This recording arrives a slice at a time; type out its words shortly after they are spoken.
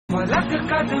पलक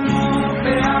कदमों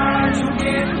पे आ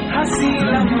चुके हंसी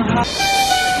लम्हा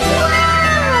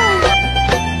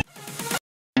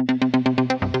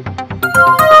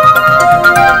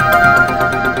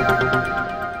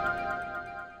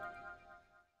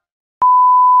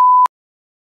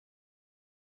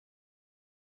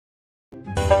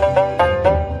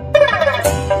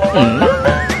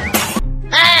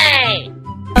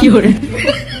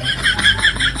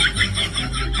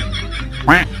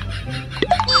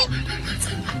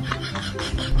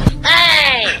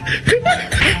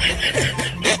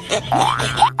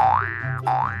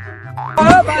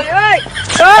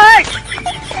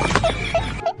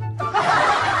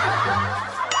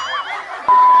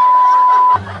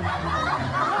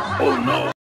Oh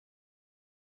no!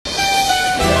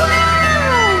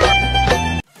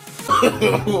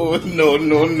 No,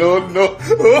 no, no, no!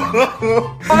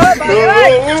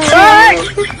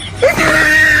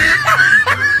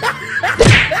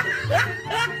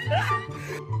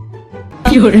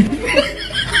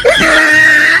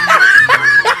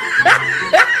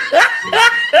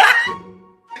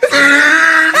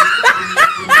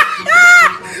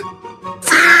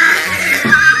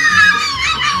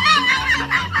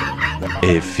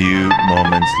 A few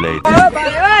moments later.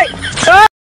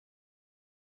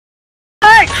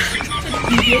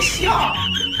 你别笑！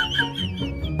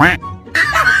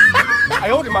哎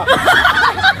呦我的妈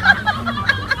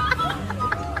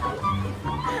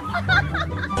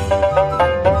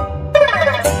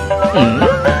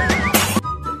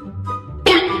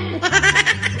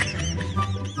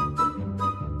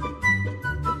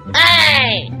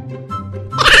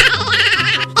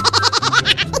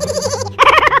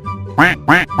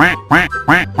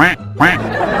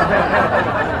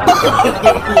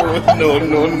！No,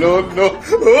 no, no, no.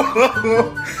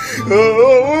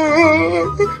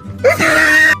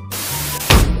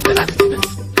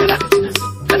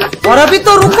 और अभी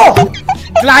तो रुको,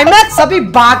 क्लाइमैक्स अभी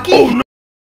बाकी।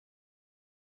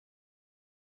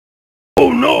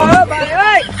 Oh no!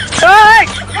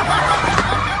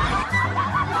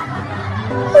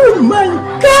 Oh my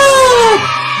God!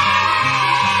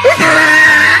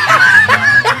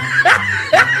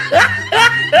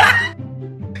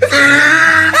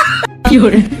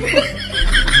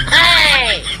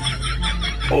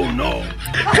 Oh no!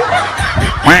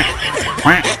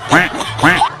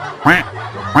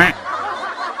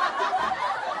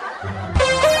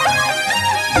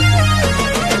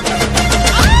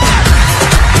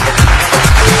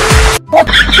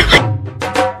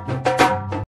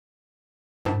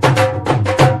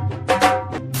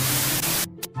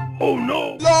 Oh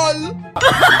no! LOL.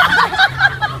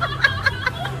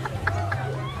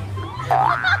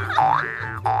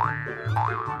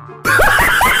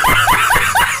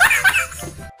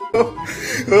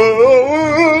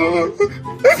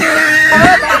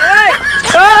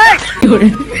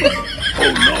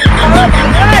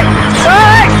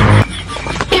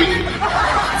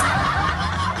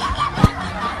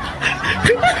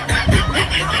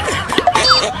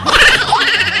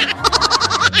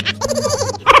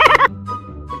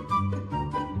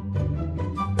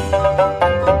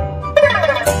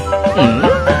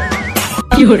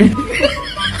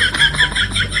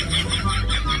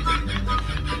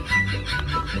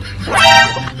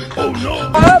 Oh no!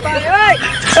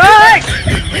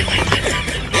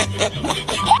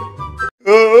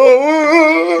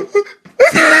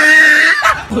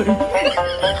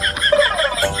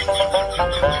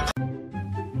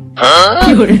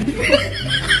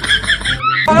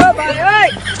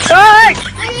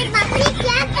 अरे बकरी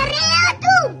क्या कर रहे हो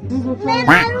तुम? मैं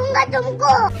मारूंगा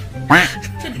तुमको।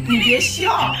 你别笑！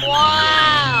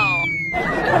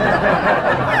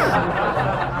 No,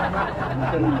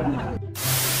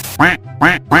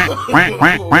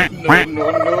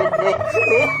 no, no, no.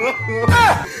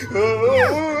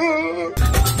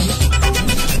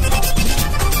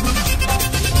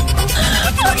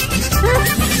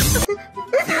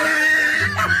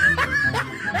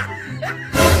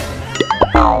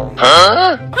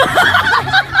 Huh?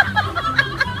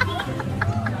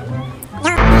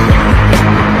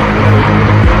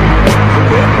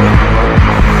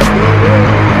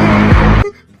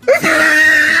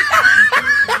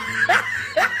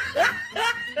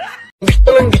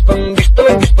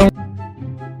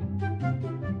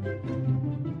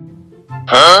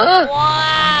 Huh?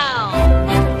 Wow.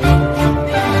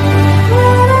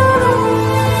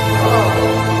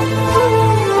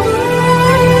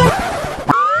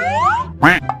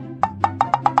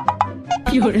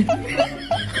 Cute.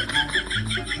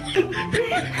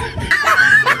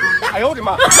 哎呦我的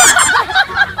妈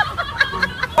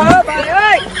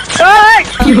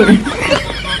！Cute.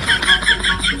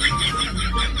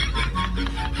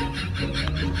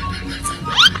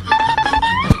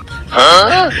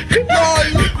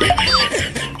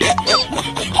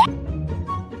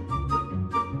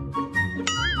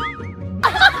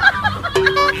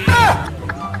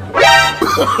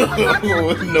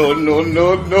 No, no,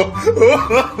 no, no.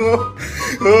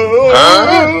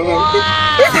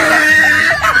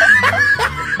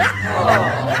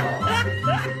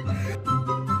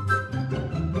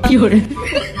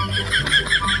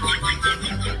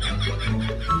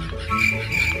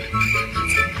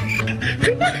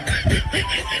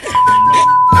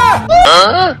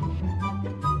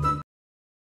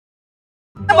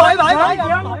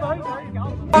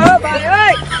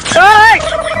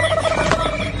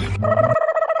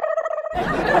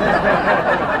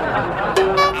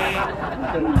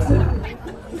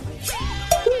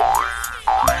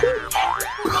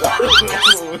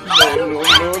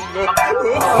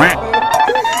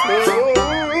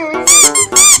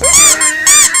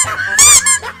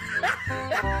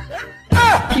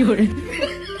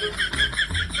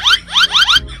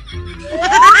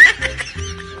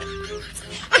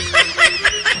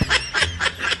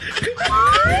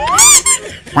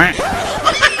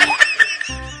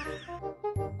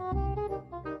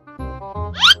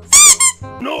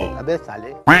 अबे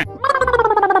साले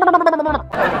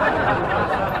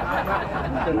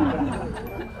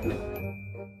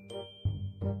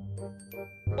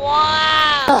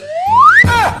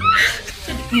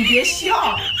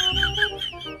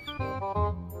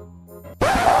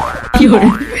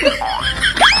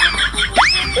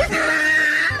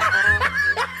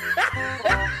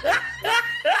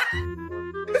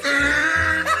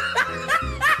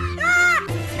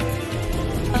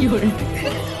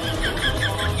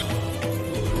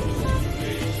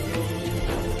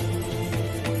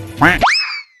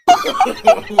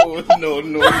No, no,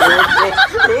 no,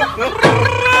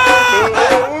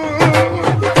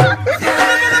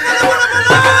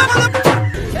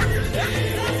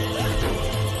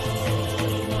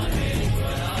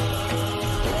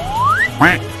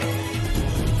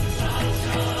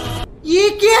 ये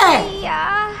क्या है?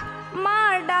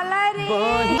 मार डाला रे।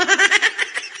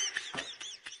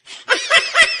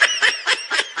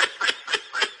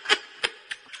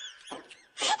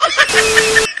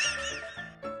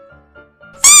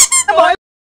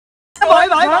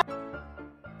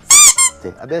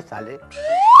 अबे साले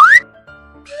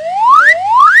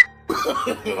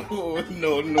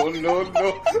no, no, no, no.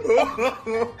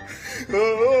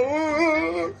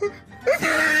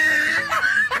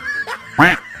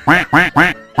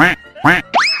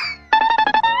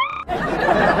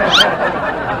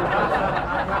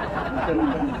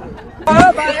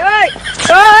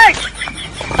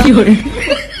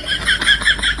 You're